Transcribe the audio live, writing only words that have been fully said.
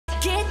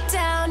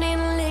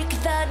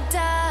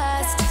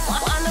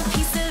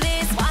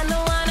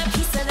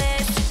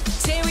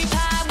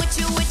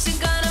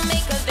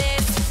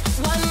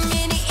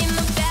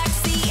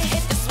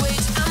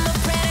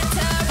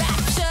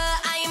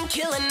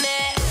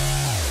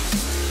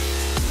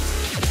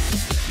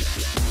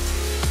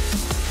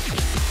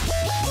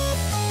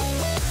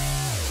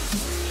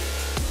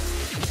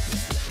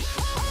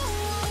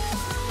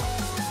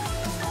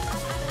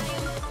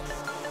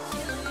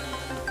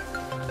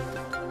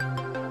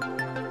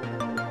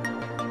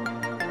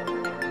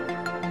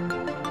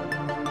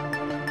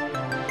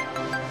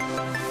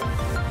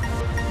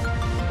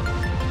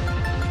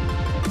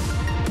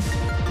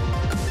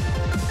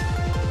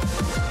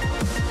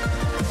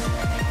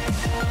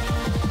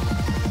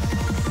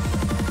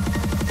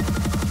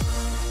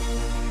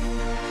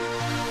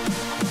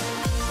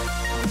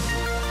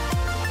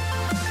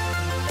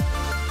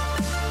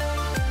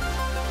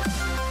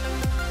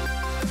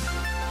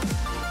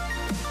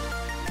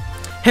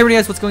everybody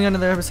guys, what's going on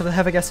in another episode of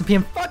Havoc SMP?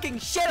 And fucking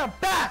shit, I'm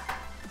back!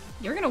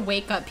 You're gonna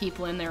wake up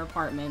people in their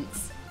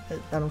apartments.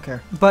 I don't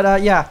care.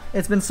 But yeah,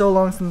 it's been so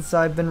long since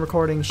I've been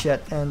recording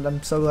shit, and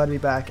I'm so glad to be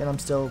back, and I'm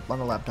still on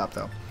a laptop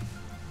though.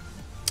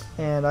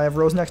 And I have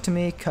Rose next to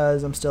me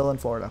because I'm still in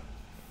Florida.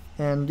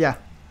 And yeah,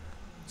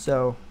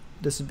 so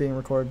this is being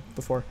recorded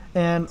before.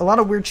 And a lot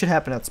of weird shit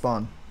happened at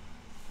spawn.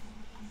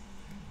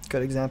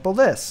 Good example,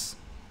 this.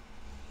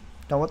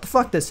 Don't know what the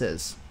fuck this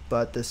is,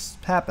 but this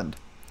happened.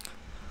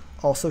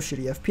 Also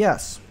shitty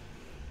FPS.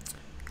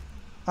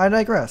 I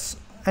digress.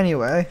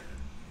 Anyway,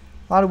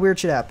 a lot of weird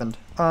shit happened.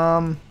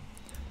 I'm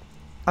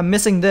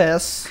missing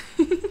this.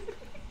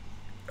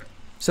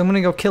 So I'm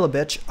gonna go kill a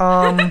bitch.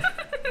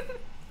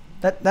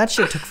 That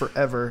shit took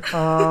forever.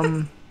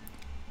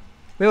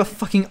 We have a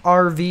fucking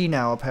RV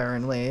now,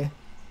 apparently.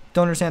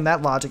 Don't understand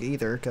that logic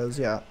either, because,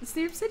 yeah. It's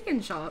the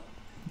obsidian shop.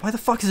 Why the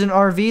fuck is it an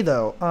RV,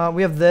 though?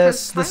 We have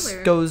this. Tyler. This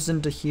goes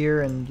into here,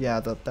 and, yeah,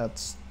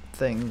 that's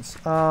things.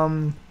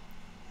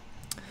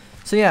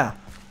 So, yeah.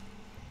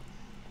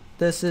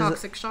 This is...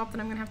 Toxic shop that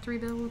I'm gonna have to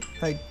rebuild.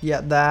 Like, yeah,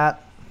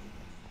 that.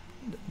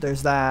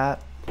 There's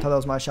that. I thought that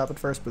was my shop at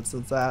first, but it's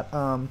that.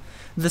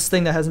 This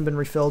thing that hasn't been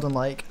refilled in,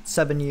 like,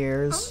 7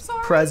 years. I'm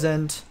sorry.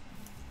 Present.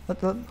 What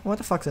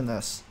the fuck's in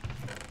this?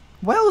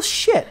 Well,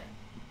 shit.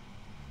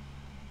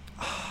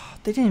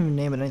 They didn't even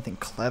name it anything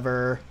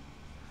clever.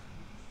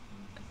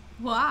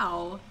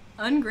 Wow.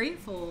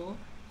 Ungrateful.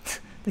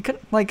 They could,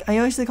 like,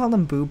 I usually call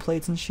them boob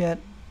plates and shit.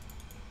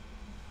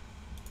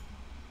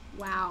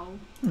 Wow.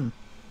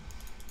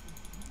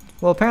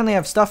 Well, apparently I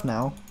have stuff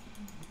now.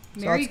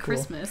 So Merry that's cool.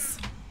 Christmas.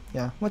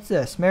 Yeah. What's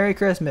this? Merry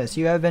Christmas.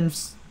 You have been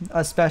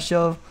a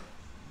special.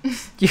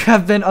 You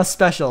have been a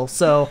special.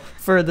 So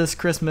for this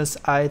Christmas,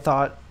 I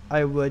thought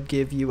I would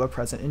give you a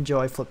present.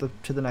 Enjoy. Flip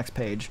to the next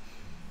page.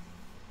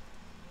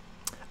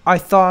 I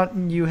thought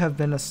you have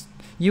been a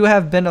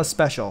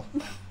special.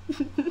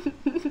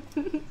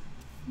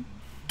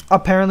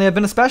 Apparently I've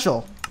been a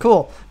special.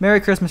 Cool. Merry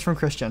Christmas from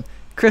Christian.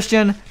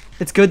 Christian,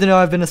 it's good to know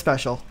I've been a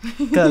special.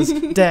 Because,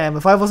 damn,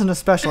 if I wasn't a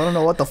special, I don't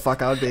know what the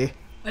fuck I would be.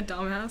 A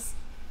dumbass.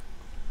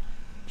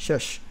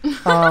 Shush.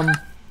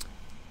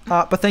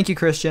 But thank you,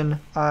 Christian.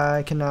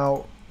 I can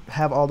now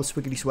have all the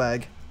swiggity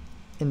swag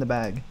in the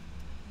bag.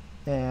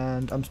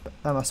 And I'm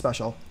a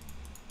special.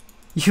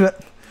 You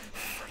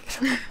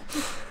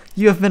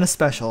have been a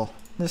special.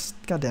 Just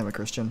goddamn it,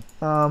 Christian.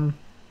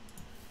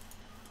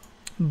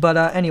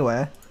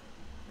 Anyway.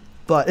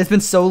 But it's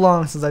been so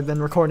long since I've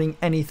been recording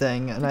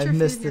anything, and I've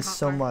missed this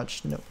so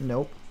much.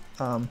 Nope.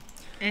 And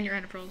your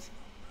Anapros.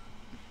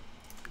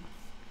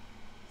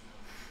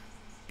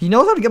 He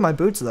knows how to get my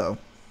boots, though.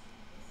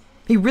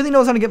 He really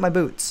knows how to get my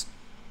boots.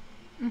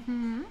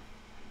 Mm-hmm.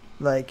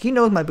 Like, he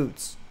knows my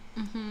boots.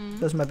 Mm-hmm.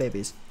 Those are my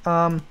babies.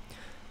 But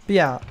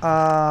yeah,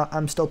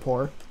 I'm still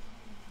poor.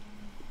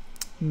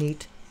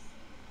 Neat.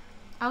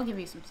 I'll give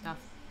you some stuff.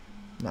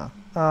 No.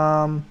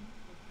 Oh,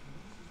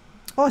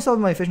 I still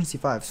have my efficiency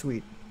 5.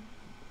 Sweet.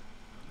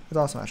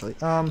 That's awesome, actually.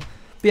 But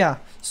yeah,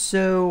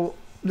 so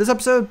this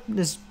episode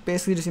is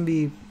basically just gonna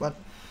be what?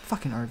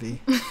 Fucking RV.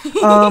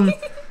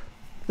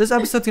 This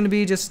episode's gonna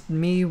be just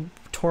me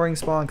touring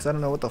spawn because I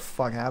don't know what the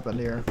fuck happened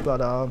here, but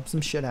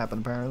some shit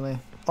happened apparently.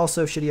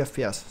 Also, shitty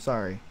FPS.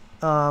 Sorry.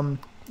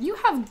 You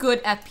have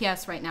good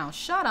FPS right now.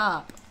 Shut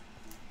up.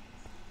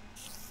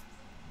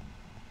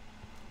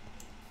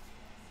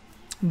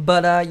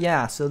 But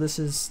yeah, so this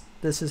is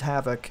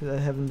Havoc. I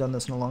haven't done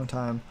this in a long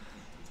time.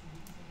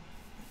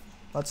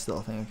 That's still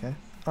a thing, okay.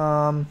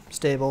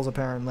 Stables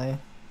apparently.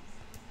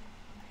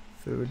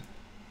 Food.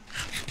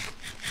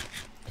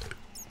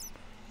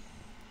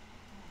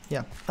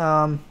 Yeah.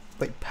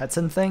 Wait, pets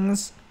and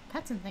things?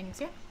 Pets and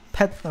things, yeah.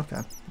 Okay.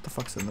 What the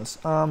fuck's in this?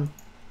 They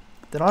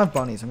don't have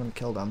bunnies. I'm gonna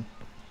kill them.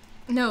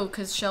 No,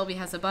 because Shelby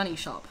has a bunny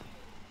shop.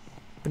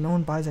 But no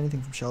one buys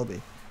anything from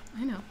Shelby.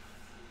 I know.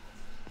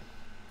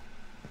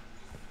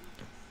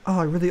 Oh,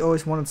 I really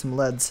always wanted some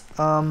leads.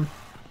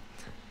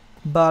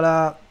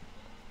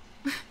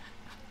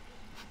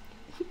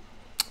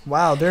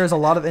 Wow, there's a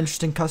lot of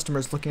interesting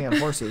customers looking at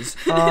horses.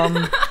 Oh,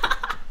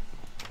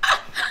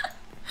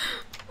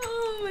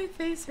 my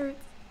face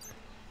hurts.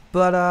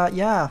 But,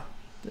 yeah.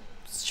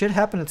 Shit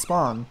happened at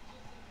spawn.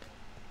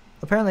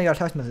 Apparently I got a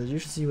text message. You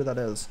should see what that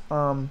is.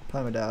 Probably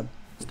my dad.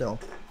 Still.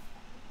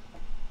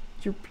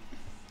 Do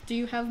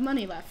you have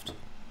money left?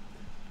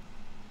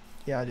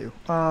 Yeah, I do.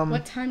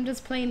 What time does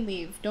plane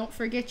leave? Don't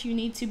forget you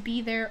need to be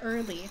there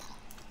early.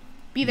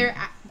 Be there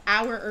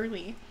hour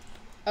early.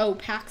 Oh,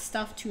 pack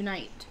stuff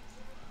tonight.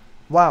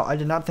 Wow, I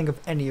did not think of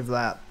any of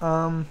that.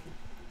 But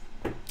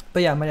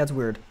yeah, my dad's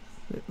weird.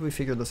 We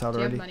figured this out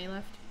already. Do you have money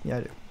left? Yeah,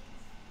 I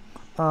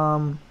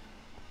do.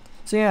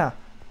 So yeah,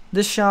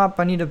 this shop,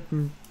 I need to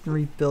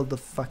rebuild the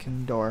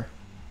fucking door.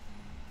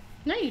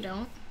 No, you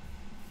don't.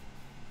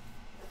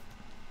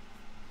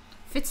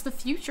 If it's the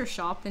future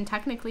shop, then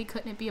technically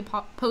couldn't it be a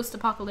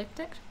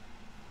post-apocalyptic?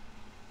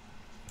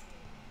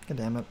 God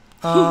damn it.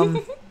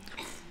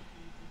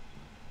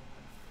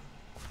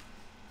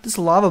 This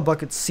lava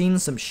bucket's seen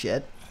some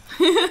shit.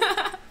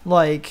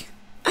 Like,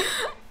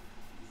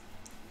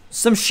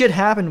 Some shit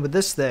happened with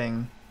this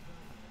thing.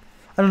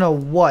 I don't know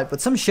what,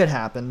 but some shit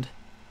happened.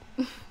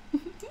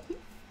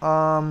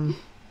 Love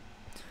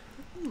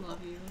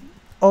you.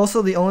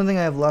 Also, the only thing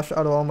I have left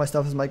out of all my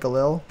stuff is my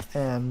Galil,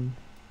 and...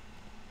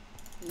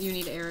 You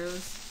need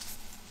arrows.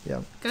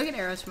 Yeah. Go get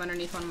arrows from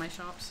underneath one of my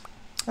shops.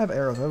 I have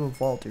arrows. I have a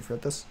vault, dude, for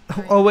this.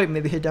 Right. Oh, wait,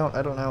 maybe I don't.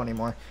 I don't know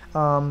anymore.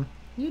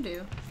 You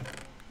do.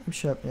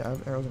 Shit, yeah, I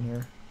have arrows in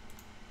here.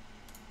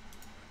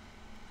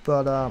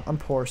 But, I'm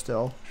poor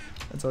still.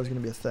 That's always gonna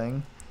be a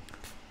thing.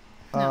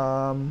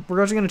 No.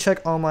 We're actually gonna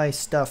check all my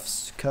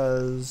stuffs,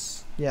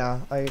 cause,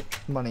 yeah,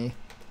 money.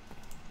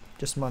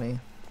 Just money.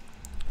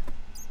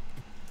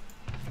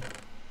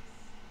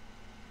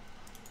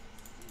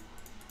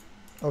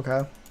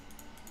 Okay.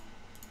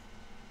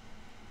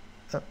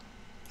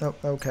 Oh,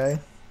 okay.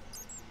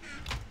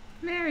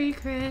 Merry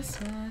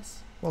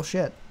Christmas. Well,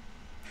 shit.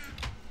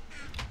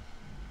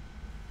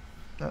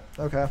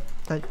 Okay.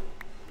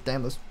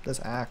 Damn, this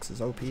axe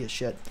is OP as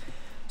shit.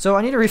 So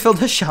I need to refill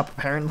this shop,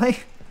 apparently.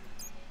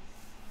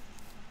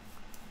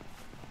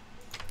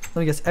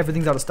 Let me guess,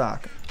 everything's out of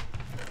stock.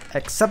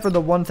 Except for the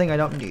one thing I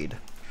don't need.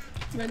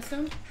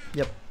 Redstone?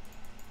 Yep.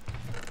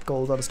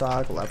 Gold's out of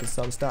stock, lapis is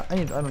out of stock. I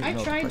don't even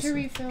know. I tried to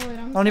refill it.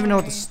 I don't even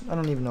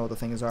know what the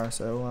things are,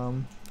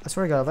 so I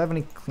swear to God, if I have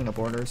any cleanup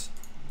orders.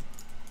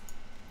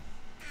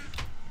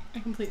 I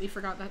completely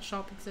forgot that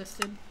shop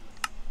existed.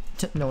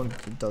 No one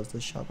does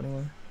this shop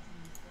anymore.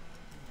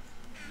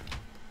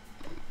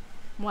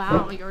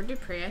 Wow, you're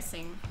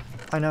depressing.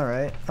 I know,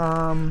 right?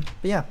 But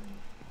yeah.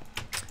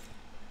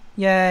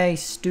 Yay,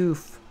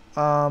 stoof.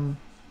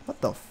 What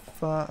the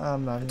fuck?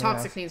 I'm not even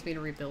Toxic needs me to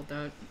rebuild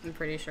that, I'm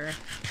pretty sure.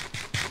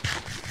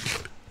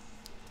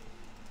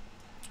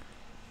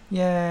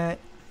 Yeah.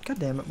 God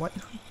damn it, what?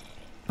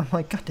 I'm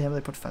like, god damn it,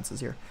 they put fences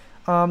here.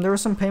 There were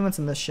some payments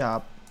in this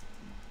shop.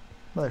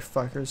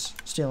 Motherfuckers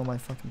stealing my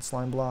fucking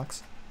slime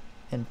blocks.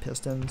 And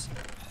pistons.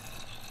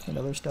 And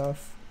other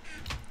stuff.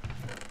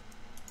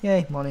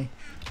 Yay, money.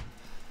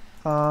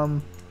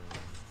 Do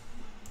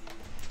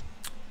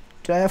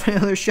I have any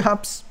other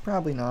shops?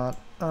 Probably not.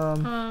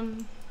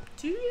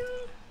 Do you?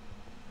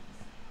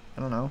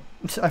 I don't know.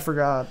 I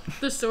forgot.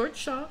 The sword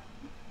shop?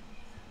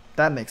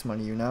 That makes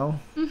money, you know?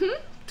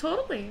 Mm-hmm.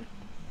 Totally.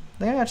 I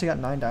think I actually got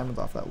 9 diamonds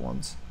off that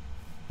once.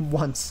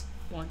 Once.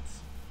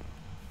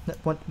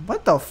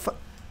 What the fuck?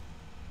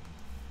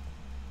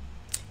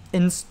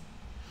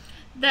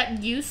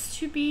 That used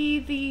to be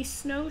the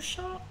snow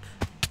shop?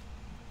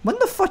 When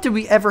the fuck did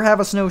we ever have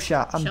a snow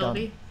shop? I'm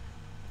Shelby. done.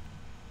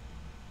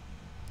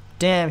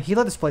 Damn, he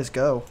let this place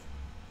go.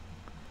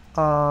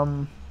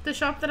 The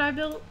shop that I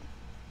built?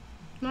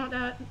 Not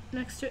that.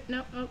 Next to it.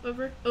 No, oh,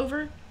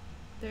 over.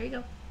 There you go.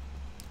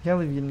 I can't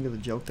believe you didn't get the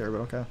joke there, but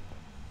okay.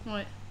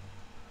 What?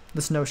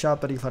 The snow shop,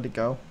 but he let it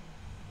go.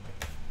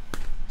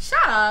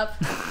 Shut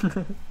up!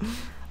 What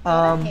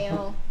the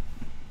hell?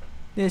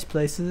 This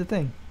place is a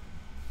thing.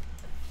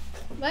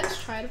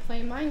 Let's try to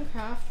play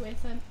Minecraft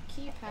with a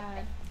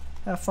keypad.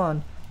 Have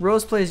fun.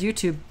 Rose plays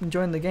YouTube and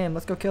join the game.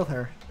 Let's go kill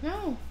her.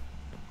 No.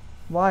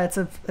 Why? It's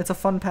a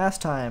fun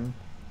pastime.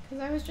 Because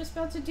I was just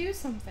about to do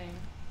something.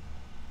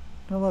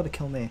 You're not allowed to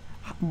kill me.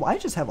 I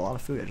just have a lot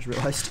of food, I just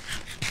realized.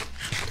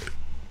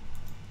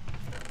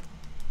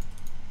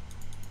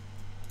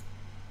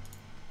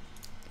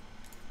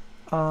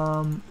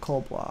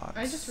 Coal blocks.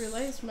 I just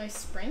realized my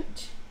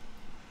sprint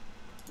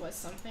was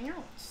something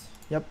else.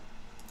 Yep.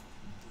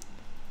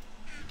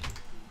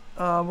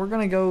 We're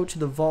gonna go to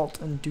the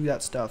vault and do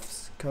that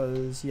stuff,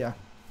 cause yeah.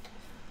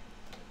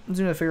 I'm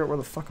just gonna figure out where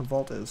the fuck a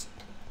vault is.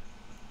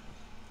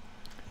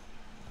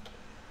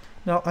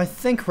 Now, I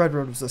think Red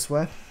Road was this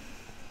way.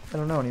 I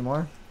don't know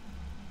anymore.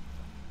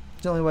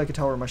 It's the only way I could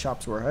tell where my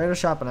shops were. I had a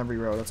shop on every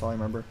road, that's all I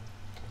remember.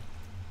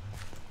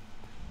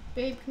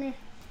 Babe, come here.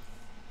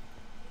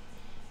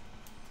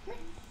 Come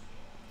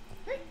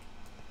here.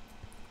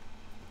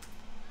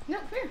 No,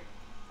 come here.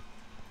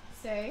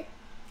 Say,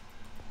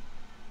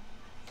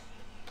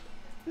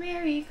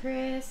 Merry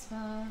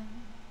Christmas.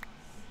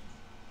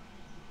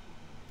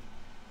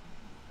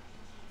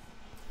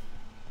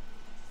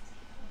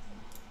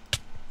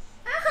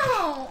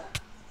 Ow!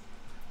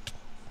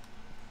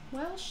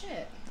 Well,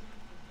 shit.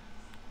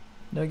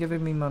 No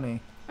giving me money.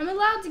 I'm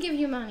allowed to give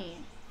you money.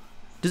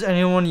 Does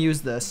anyone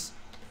use this?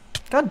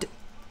 God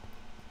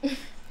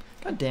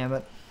damn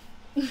it.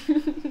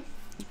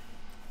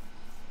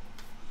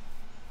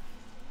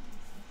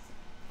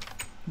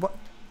 What?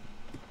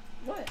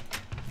 What?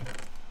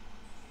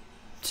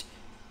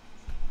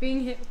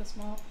 Being hit with a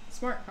smart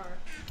car.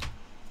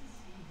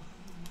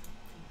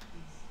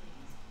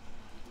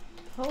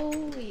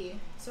 Holy.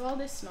 So all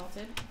this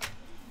smelted.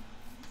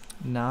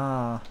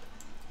 Nah.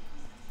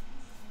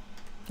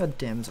 God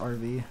damn this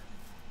RV.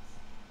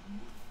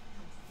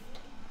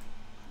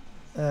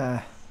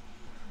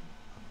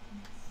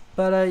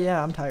 But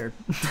yeah, I'm tired.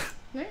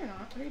 No, you're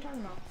not. What are you talking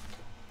about?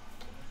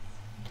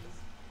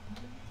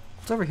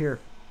 It's over here.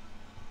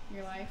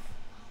 Your life.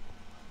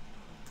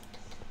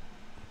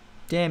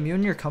 Damn, you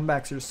and your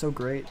comebacks are so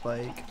great,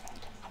 like...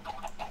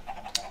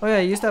 Oh yeah,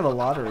 I used to have a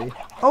lottery.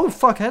 Oh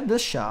fuck, I had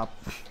this shop.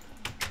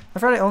 I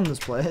forgot I owned this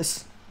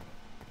place.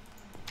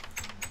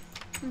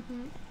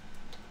 Mm-hmm.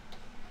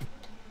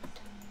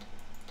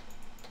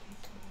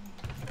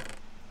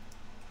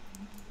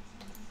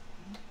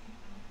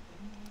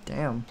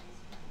 Damn.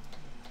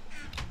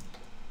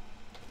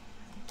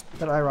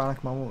 That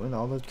ironic moment when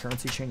all the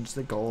currency changed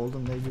to gold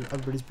and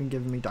everybody's been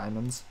giving me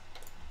diamonds.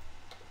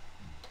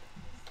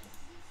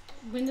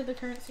 When did the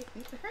currency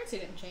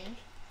didn't change.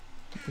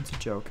 It's a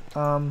joke.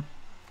 No,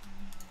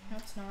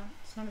 it's not.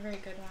 It's not a very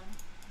good one.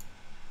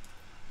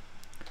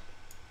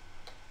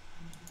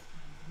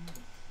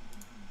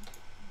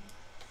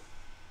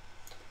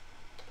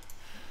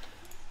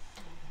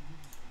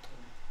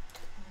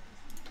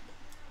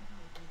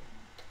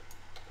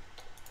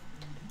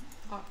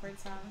 Awkward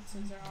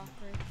silences are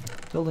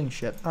awkward. Building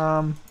shit.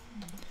 Well,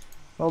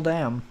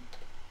 damn.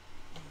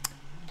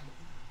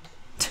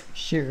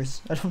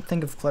 Shears. I don't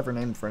think of clever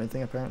name for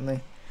anything,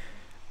 apparently.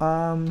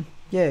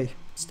 Yay.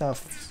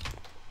 Stuff.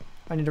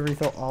 I need to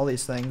refill all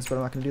these things, but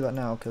I'm not gonna do that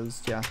now,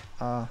 because, yeah.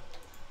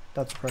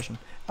 That's depression.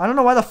 I don't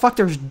know why the fuck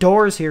there's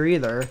doors here,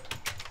 either.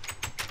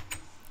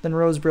 Then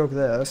Rose broke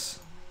this.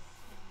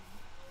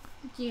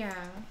 Yeah.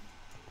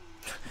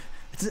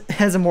 It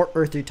has a more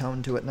earthy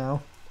tone to it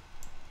now.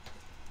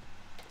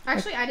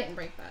 Actually, I didn't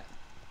break that.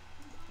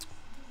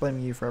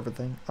 Blaming you for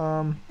everything.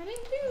 I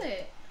didn't do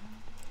it.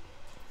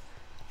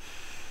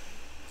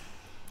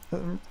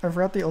 I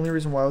forgot the only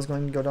reason why I was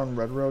going to go down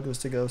Red Road was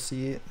to go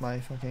see my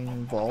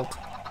fucking vault.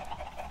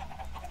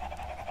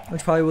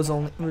 Which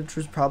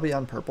was probably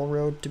on Purple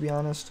Road, to be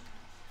honest.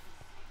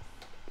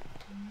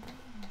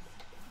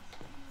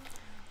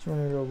 So I'm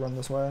gonna go run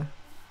this way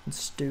and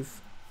stoof.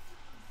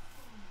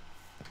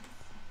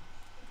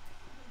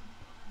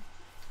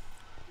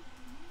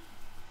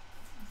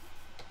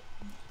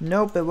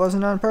 Nope, it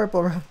wasn't on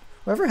Purple Road.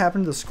 Whatever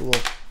happened to the school?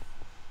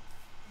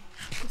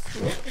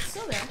 It's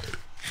still there.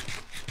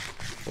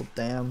 Well,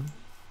 damn.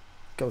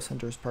 Ghost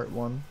Hunters Part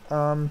 1.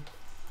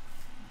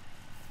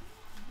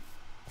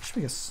 Should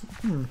we guess?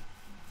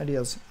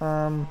 Ideas.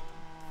 Yeah,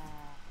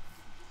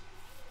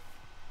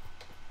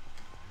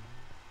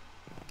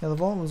 the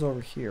vault was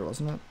over here,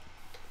 wasn't it?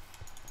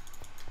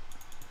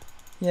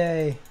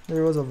 Yay.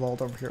 There was a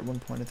vault over here at one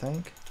point, I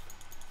think.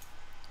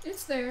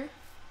 It's there.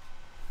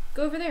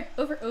 Go over there.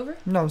 Over.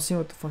 No, I'm seeing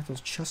what the fuck those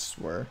chests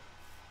were.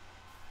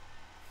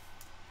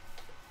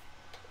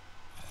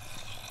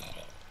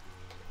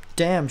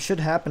 Damn, shit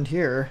happened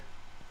here.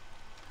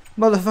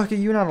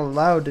 Motherfucker, you're not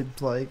allowed to,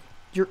 like...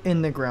 You're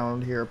in the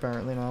ground here,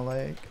 apparently, not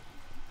like...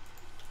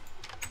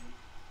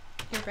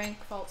 Your bank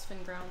vault's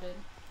been grounded.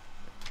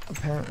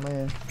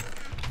 Apparently.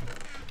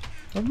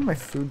 Open my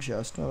food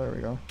chest. Oh, there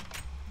we go.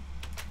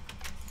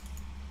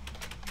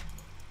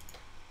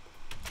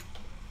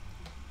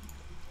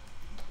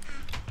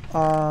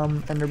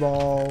 Ender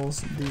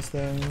balls, these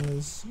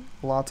things,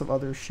 lots of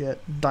other shit.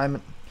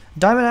 Diamond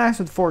axe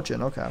with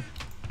fortune, okay.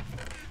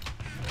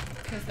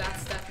 Because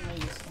that's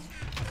definitely useful.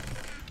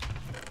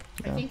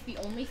 Yeah. I think the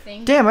only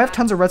thing... Damn, I have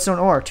tons of redstone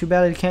ore. Too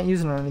bad I can't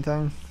use it on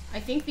anything. I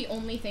think the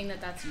only thing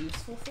that's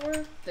useful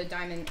for, the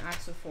diamond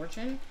axe of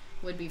fortune,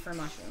 would be for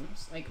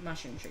mushrooms. Like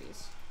mushroom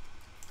trees.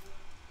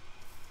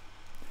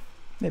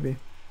 Maybe.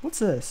 What's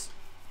this?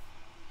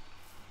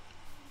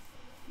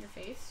 Your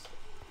face?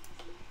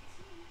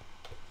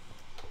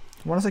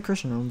 I want to say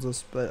Christian owns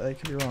this, but I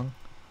could be wrong.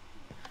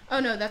 Oh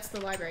no, that's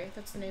the library.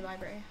 That's the new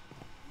library.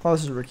 Oh,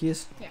 this is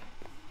Ricky's? Yeah.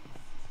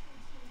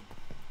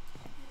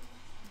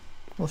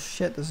 Well,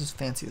 shit, this is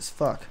fancy as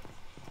fuck.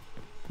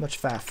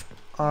 Much faff.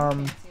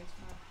 Fancy as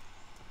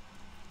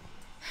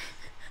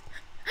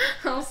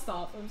fuck. I'll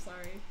stop. I'm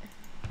sorry.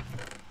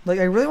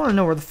 Like, I really want to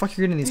know where the fuck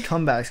you're getting these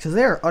comebacks, because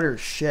they are utter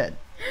shit.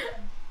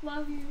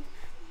 Love you.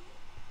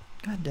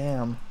 God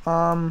damn.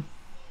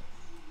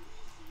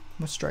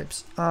 What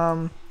stripes?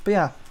 But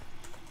yeah.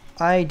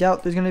 I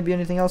doubt there's gonna be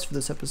anything else for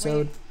this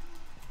episode. Wait.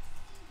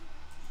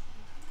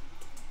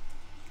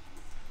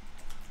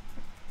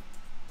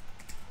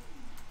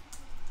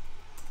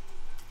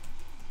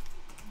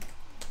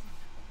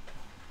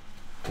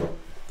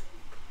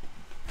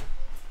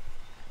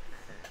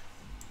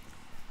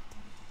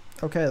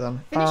 Okay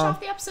then. Finish off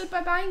the episode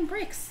by buying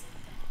bricks.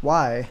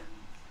 Why?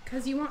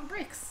 Because you want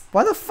bricks.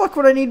 Why the fuck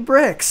would I need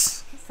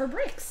bricks? For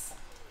bricks.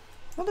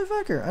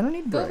 Motherfucker, I don't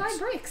need bricks. Go buy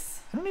bricks.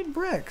 I don't need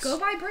bricks. Go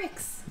buy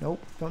bricks.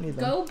 Nope, don't need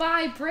them. Go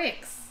buy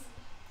bricks.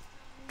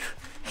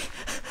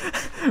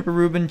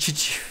 Ruben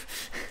Chichu.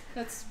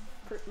 That's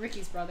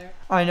Ricky's brother.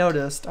 I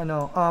noticed, I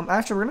know.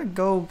 Actually, we're gonna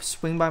go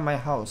swing by my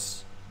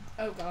house.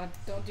 Oh god,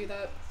 don't do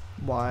that.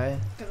 Why?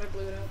 Because I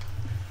blew it up.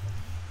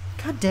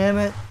 God damn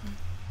it.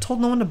 Told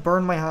no one to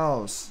burn my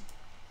house.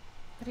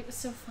 But it was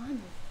so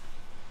fun.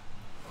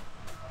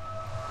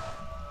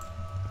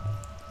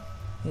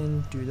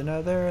 Into the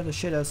nether, the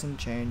shit hasn't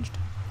changed.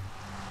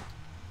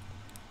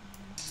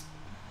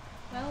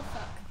 Well,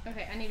 fuck.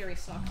 Okay, I need to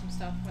restock some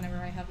stuff whenever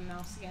I have a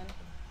mouse again.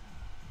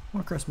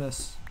 More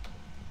Christmas.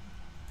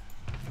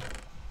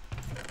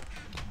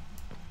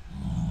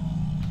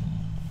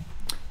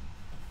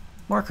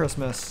 More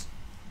Christmas.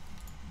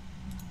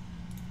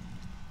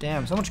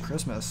 Damn, so much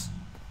Christmas.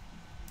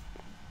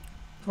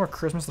 It's more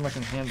Christmas than I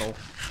can handle.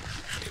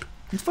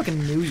 It's fucking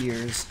New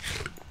Year's.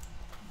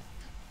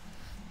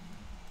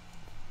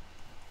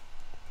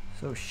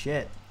 So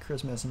shit.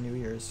 Christmas and New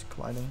Year's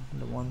colliding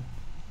into one.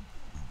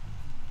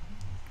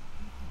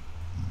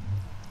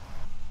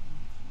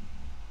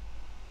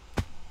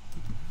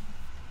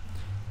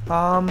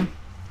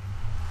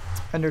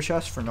 Ender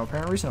chest for no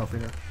apparent reason over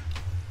here.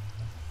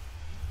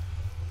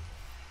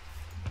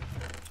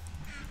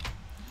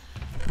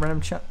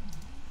 Random chest.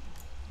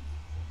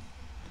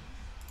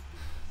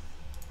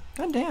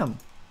 God damn.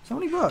 So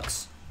many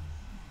books.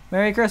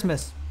 Merry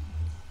Christmas.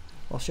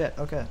 Well, shit.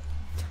 Okay.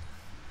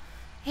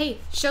 Hey,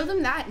 show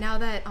them that now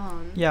that,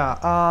 Yeah,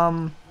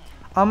 on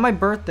my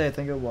birthday, I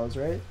think it was,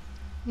 right?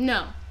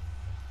 No.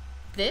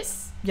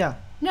 This? Yeah.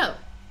 No.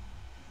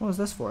 What was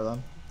this for,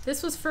 then?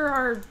 This was for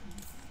our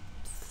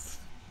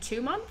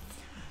 2 month?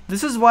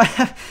 This is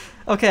why...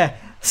 Okay,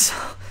 so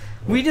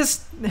we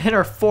just hit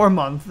our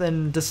 4-month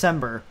in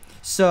December.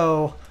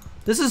 So,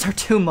 this is our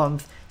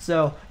 2-month.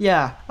 So,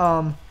 yeah,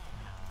 I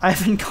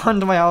haven't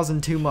gone to my house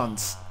in 2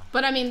 months.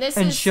 But, I mean, this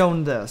and is...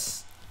 shown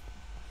this.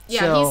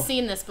 Yeah, so, he's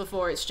seen this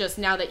before. It's just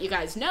now that you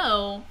guys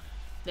know,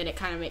 then it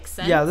kind of makes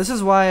sense. Yeah, this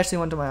is why I actually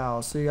went to my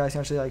house. So you guys can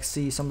actually, like,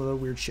 see some of the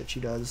weird shit she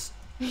does.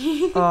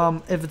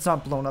 If it's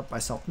not blown up by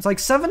someone. It's like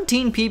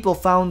 17 people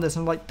found this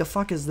and I'm like, the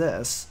fuck is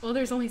this? Well,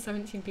 there's only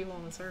 17 people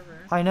on the server.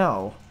 I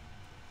know.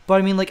 But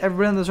I mean, like,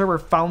 everybody on the server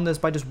found this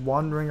by just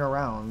wandering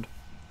around.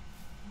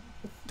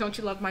 Don't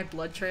you love my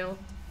blood trail?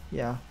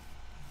 Yeah.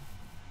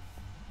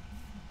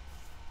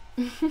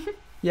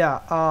 Yeah,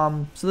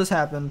 so this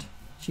happened.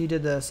 She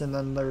did this, and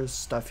then there's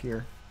stuff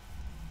here.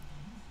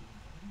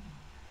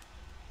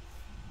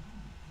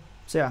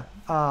 So yeah,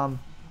 and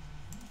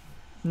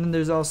then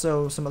there's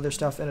also some other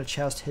stuff in a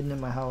chest hidden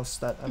in my house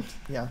that,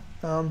 yeah.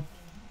 So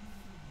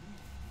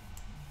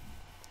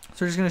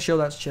we're just gonna show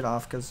that shit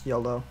off, because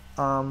YOLO.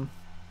 So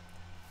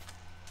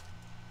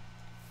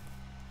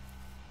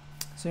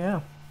yeah,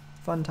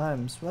 fun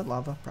times. What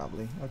lava?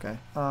 Probably. Okay.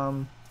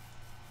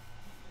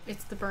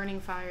 It's the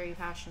burning fiery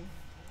passion.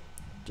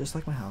 Just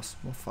like my house.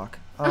 Well, fuck.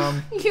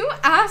 You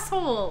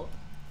asshole!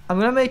 I'm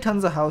gonna make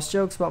tons of house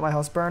jokes about my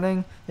house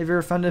burning. If you're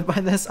offended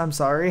by this, I'm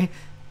sorry.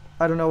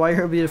 I don't know why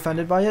you'll be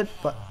offended by it,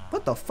 but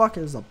what the fuck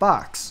is a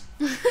box?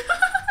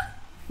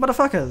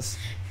 Motherfuckers.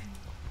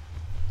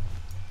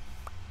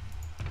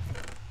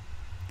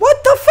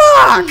 What the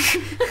fuck?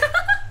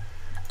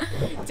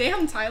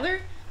 Damn, Tyler.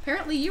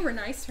 Apparently you were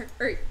nice,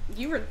 or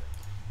you were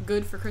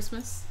good for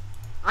Christmas.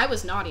 I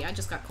was naughty. I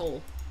just got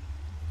coal.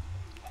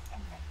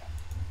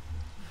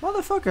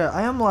 Motherfucker,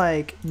 I am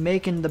like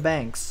making the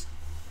banks.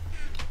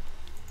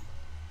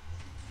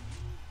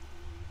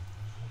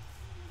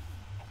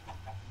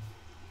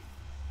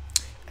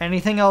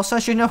 Anything else I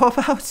should know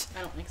about?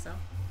 I don't think so.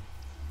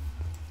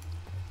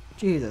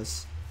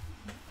 Jesus.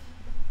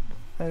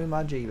 Oh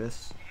my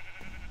Jeebus.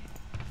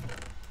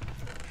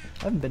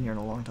 I haven't been here in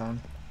a long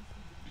time.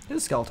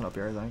 There's a skeleton up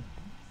here, I think.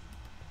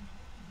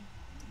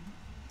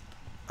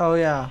 Oh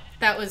yeah.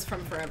 That was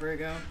from forever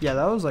ago. Yeah,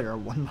 that was like our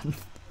 1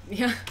 month.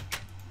 Yeah.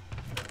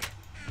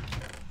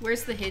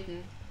 Where's the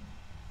hidden?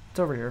 It's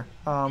over here.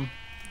 But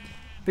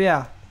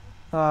yeah.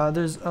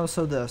 There's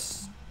also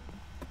this.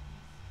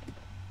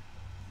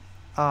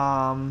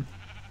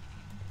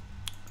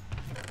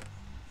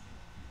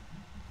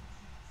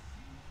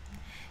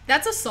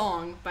 That's a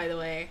song, by the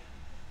way.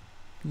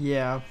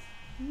 Yeah.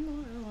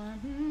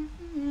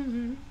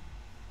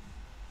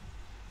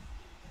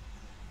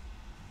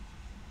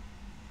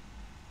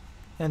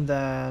 And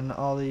then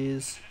all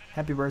these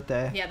happy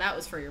birthday. Yeah, that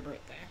was for your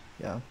birthday.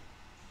 Yeah.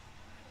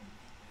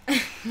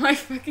 My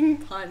fucking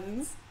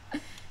puns.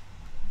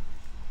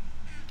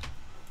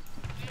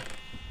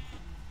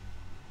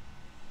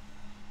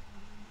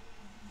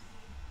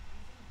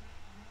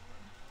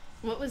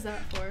 What was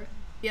that for?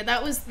 Yeah,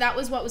 that was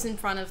what was in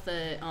front of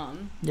the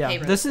Yeah, hay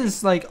this roasting.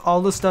 is like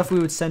all the stuff we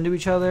would send to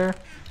each other,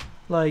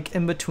 like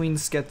in between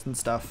skits and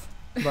stuff.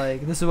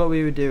 Like this is what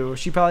we would do.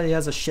 She probably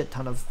has a shit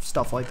ton of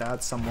stuff like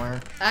that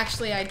somewhere.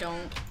 Actually, I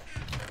don't.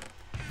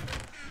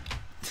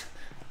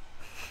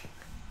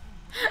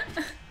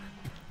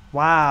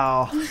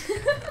 Wow.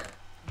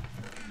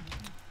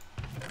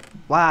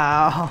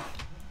 Wow.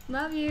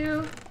 Love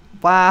you.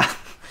 Wow.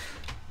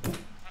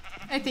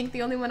 I think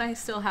the only one I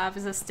still have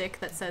is a stick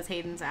that says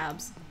Hayden's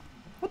abs.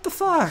 What the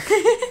fuck?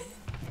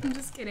 I'm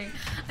just kidding.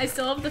 I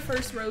still have the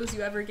first rose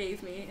you ever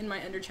gave me in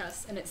my under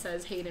chest, and it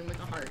says Hayden with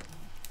a heart.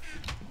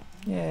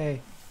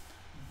 Yay.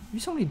 You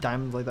so many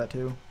diamonds like that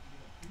too.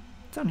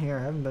 It's down here.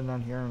 I haven't been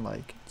down here in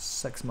like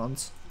 6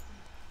 months.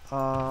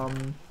 How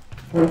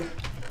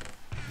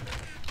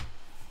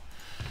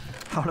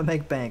to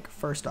make bank.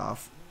 First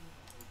off,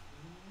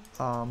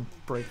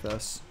 break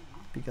this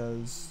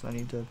because I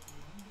need to.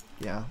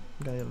 Yeah,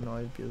 I'm gonna get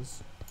annoyed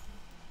because.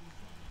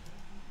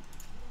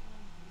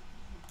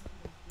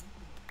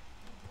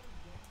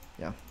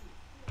 Yeah.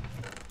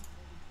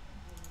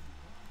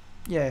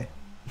 Yay.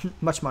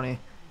 Much money.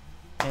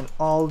 And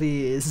all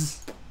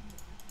these.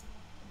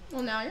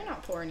 Well, now you're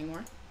not poor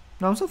anymore.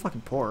 No, I'm still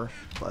fucking poor,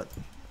 but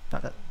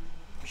not that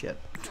shit.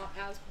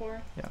 Not as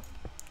poor. Yeah.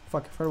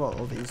 Fuck, I forgot about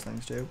all these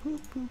things too. Boop,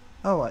 boop.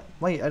 Oh,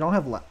 wait, I don't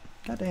have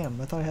God damn,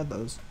 I thought I had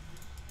those.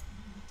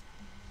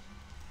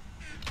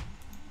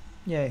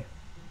 Yay.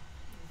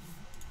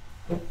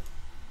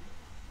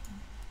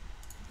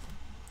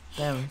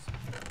 Damn.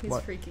 He's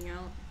What? freaking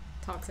out.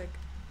 Toxic.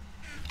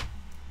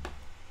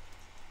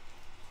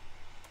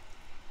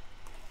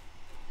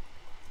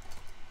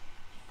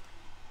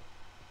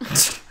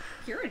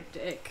 You're a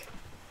dick.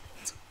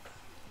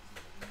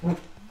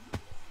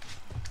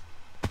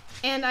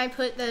 And I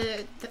put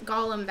the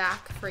golem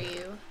back for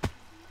you.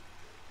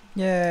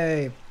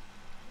 Yay.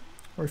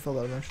 Or fill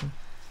that eventually.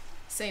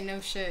 Say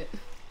no shit.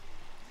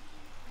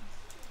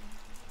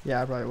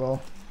 Yeah, I probably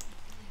will.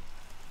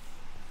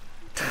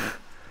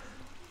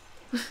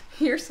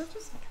 You're such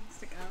a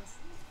sarcastic ass.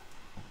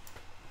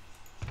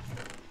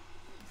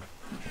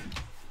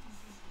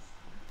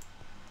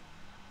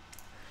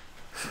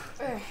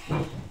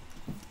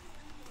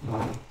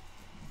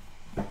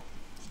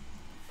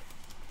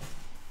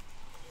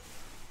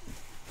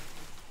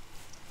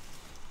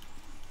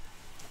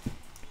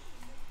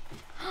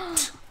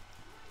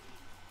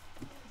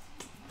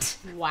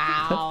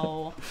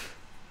 Wow.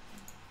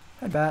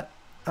 Hi, Bat.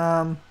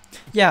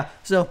 Yeah,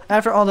 so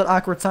after all that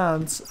awkward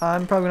silence,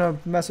 I'm probably gonna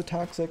mess with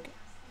Toxic.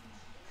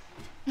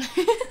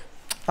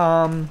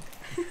 Tyler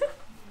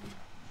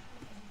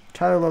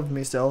loved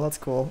me still, that's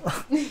cool.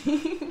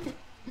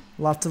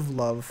 Lots of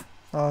love.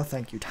 Oh,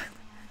 thank you, Tyler.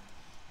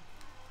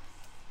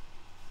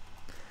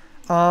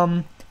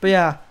 But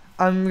yeah,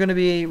 I'm gonna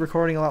be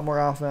recording a lot more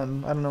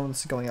often. I don't know when this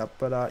is going up,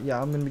 but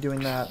yeah, I'm gonna be doing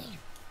that.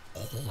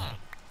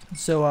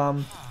 So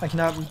I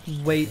cannot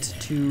wait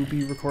to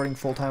be recording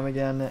full time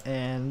again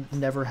and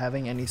never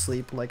having any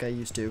sleep like I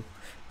used to.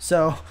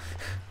 So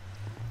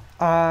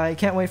I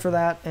can't wait for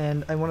that,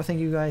 and I want to thank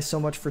you guys so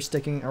much for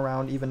sticking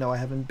around even though I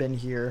haven't been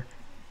here.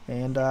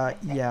 And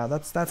yeah,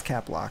 that's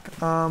cap lock.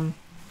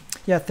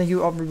 Yeah, thank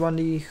you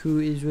everybody who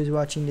is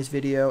watching this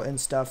video and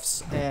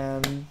stuffs.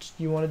 And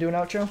you want to do an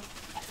outro?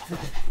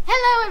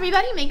 Hello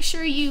everybody, make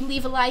sure you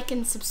leave a like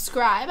and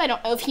subscribe. I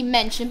don't know if he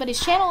mentioned, but his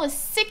channel is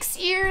 6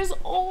 years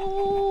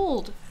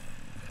old.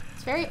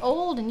 It's very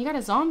old, and you got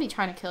a zombie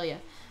trying to kill you.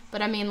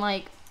 But I mean,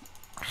 like,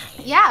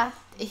 yeah,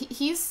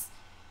 he's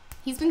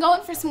been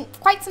going for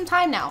quite some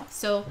time now.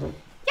 So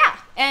yeah,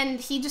 and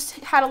he just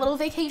had a little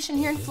vacation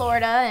here in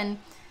Florida, and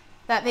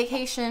that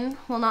vacation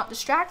will not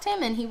distract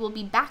him, and he will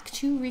be back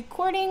to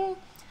recording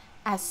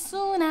as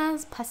soon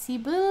as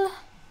possible.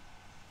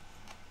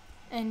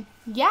 And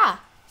yeah.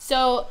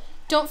 So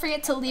don't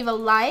forget to leave a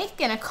like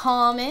and a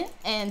comment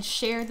and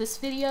share this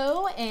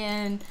video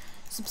and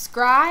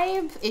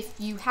subscribe if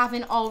you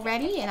haven't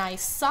already, and I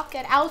suck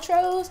at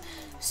outros.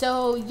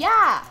 So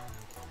yeah.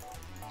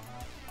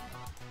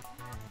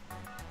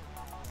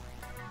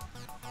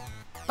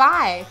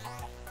 Bye.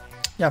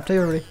 Yeah, take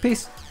care everybody.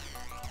 Peace.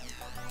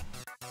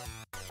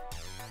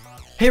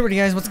 Hey everybody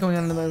guys, what's going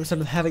on in another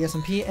episode of Havoc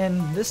SMP,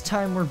 and this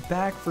time we're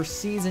back for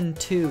Season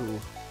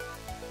 2.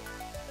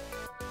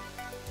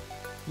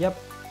 Yep.